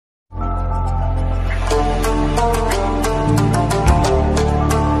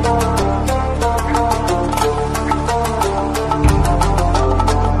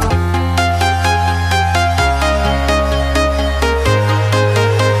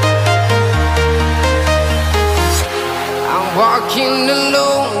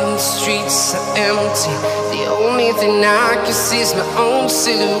empty. The only thing I can see is my own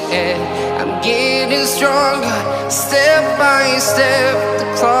silhouette. I'm getting stronger, step by step. The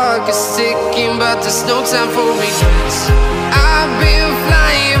clock is ticking, but there's no time for regrets. I've been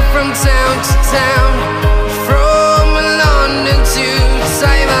flying from town to town, from London to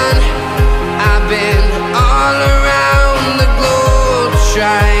Taiwan. I've been all around the globe,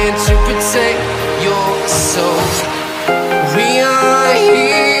 trying to protect your soul. We are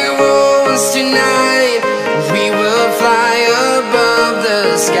heroes tonight. We will fly above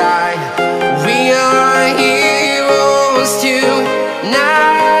the sky. We are heroes tonight.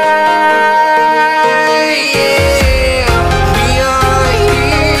 Yeah. We are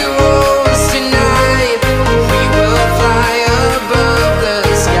heroes tonight. We will fly above the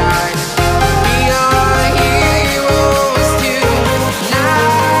sky. We are heroes tonight.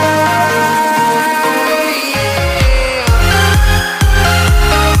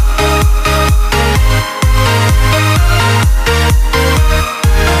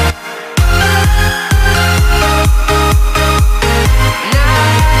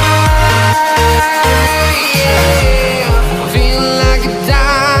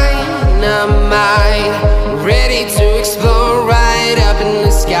 Ready to explore right up in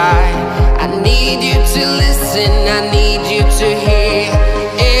the sky. I need you to listen, I need you to hear,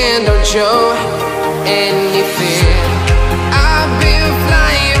 and don't show any fear. I've been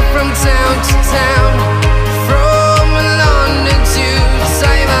flying from town to town, from London to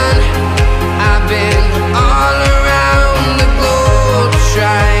Taiwan. I've been all around the globe,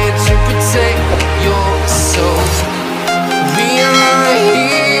 trying to protect your soul. We are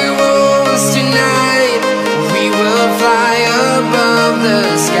heroes tonight. We will fly above the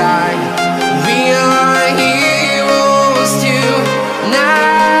sky. We are heroes tonight.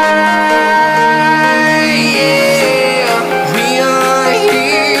 Yeah. We are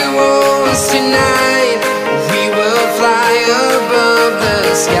heroes tonight. We will fly above the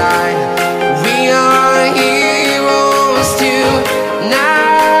sky. We are heroes tonight.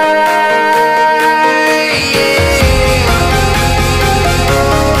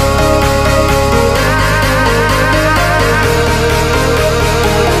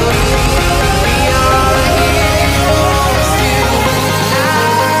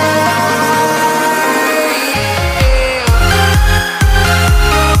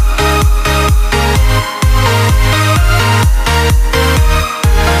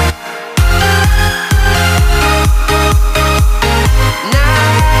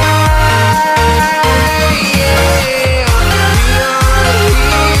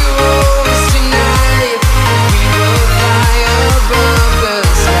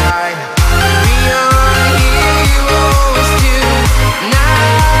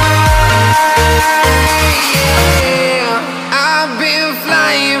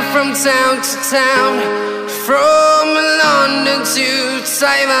 Town to town, from London to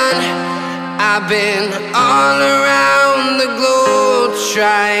Taiwan. I've been all around the globe,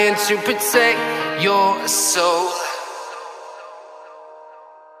 trying to protect your soul.